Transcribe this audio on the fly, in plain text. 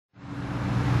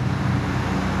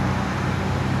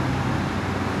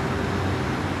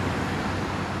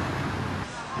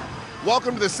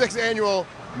Welcome to the 6th annual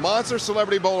Monsters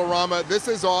Bowl-A-Rama. This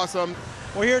is awesome.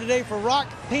 We're here today for Rock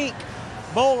Pink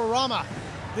Bowl-A-Rama.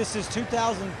 This is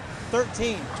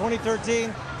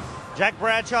 2013. Jack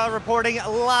Bradshaw reporting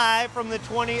live from the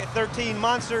 2013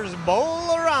 Monsters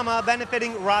Bowl-A-Rama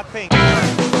benefiting Rock Pink.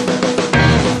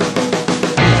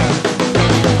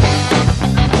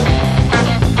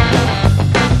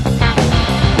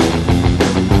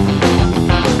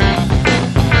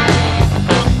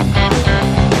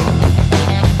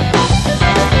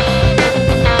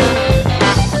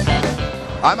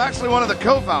 I'm actually one of the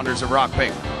co-founders of Rock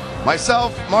Pink.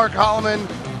 Myself, Mark Holloman,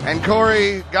 and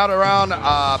Corey got around.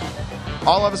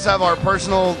 All of us have our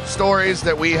personal stories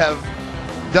that we have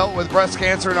dealt with breast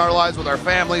cancer in our lives with our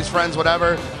families, friends,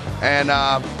 whatever. And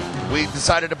we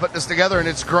decided to put this together, and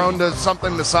it's grown to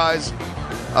something the size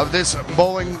of this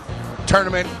bowling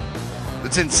tournament.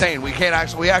 It's insane. We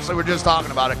actually were just talking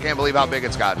about it. Can't believe how big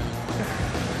it's gotten.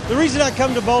 The reason I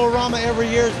come to Bowl-A-Rama every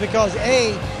year is because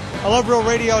A, I love real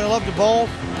radio and I love to bowl,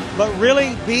 but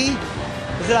really, B,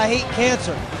 is that I hate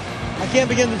cancer. I can't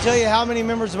begin to tell you how many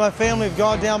members of my family have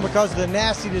gone down because of the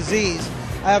nasty disease.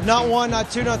 I have not one, not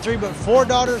two, not three, but 4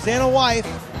 daughters and a wife.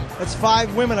 That's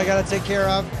 5 women I got to take care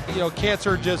of. You know,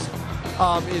 cancer just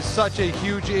is such a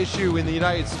huge issue in the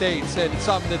United States, and it's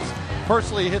something that's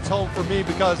personally hits home for me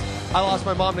because I lost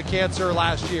my mom to cancer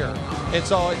last year. And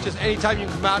so it's just anytime you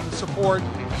can come out and support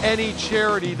any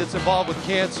charity that's involved with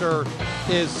cancer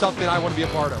is something I want to be a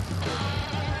part of.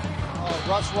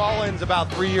 Russ Rollins,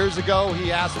 about 3 years ago,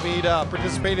 he asked me to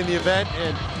participate in the event,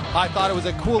 and I thought it was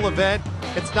a cool event.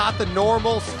 It's not the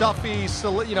normal stuffy,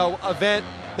 event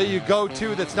that you go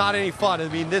to that's not any fun. I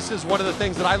mean, this is one of the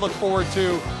things that I look forward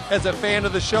to as a fan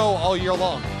of the show all year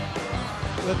long.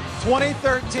 The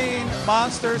 2013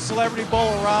 Monsters Celebrity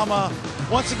Bowl-A-Rama,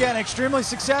 once again, extremely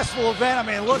successful event. I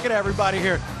mean, look at everybody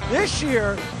here. This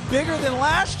year, bigger than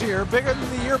last year, bigger than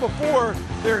the year before.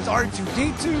 There's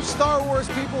R2-D2, Star Wars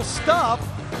people, stuff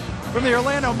from the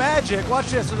Orlando Magic.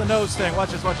 Watch this with the nose thing. Watch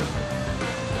this, watch this.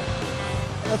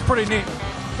 That's pretty neat.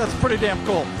 That's pretty damn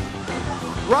cool.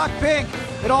 Rock Pink,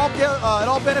 it all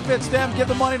benefits them. Give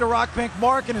the money to Rock Pink.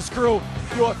 Mark and his crew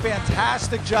do a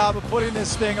fantastic job of putting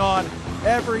this thing on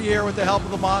every year with the help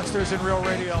of the Monsters and Real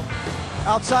Radio.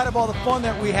 Outside of all the fun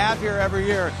that we have here every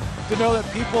year, to know that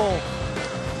people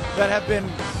that have been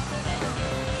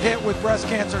hit with breast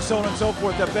cancer, so on and so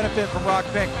forth, that benefit from Rock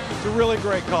Pink, it's a really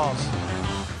great cause.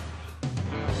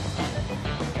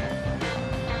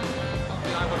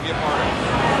 I want to be a part of it.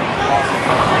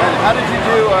 And how did you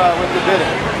do with the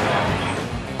bidding?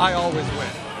 I always win.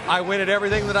 I win at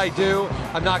everything that I do.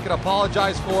 I'm not going to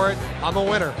apologize for it. I'm a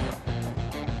winner.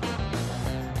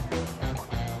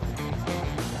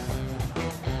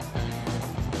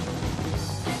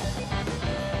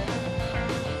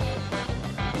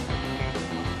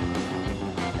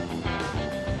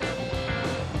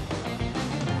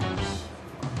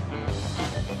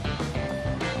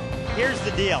 Here's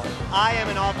the deal. I am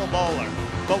an awful bowler,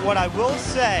 but what I will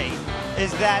say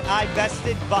is that I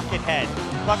bested Buckethead.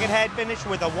 Buckethead finished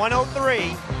with a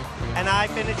 103, and I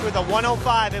finished with a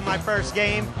 105 in my first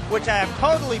game, which I have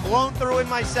totally blown through in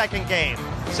my second game.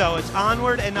 So it's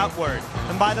onward and upward.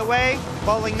 And by the way,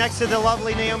 bowling next to the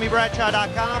lovely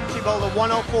NaomiBradshaw.com, she bowled a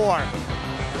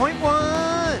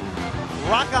 104.1.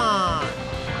 Rock on!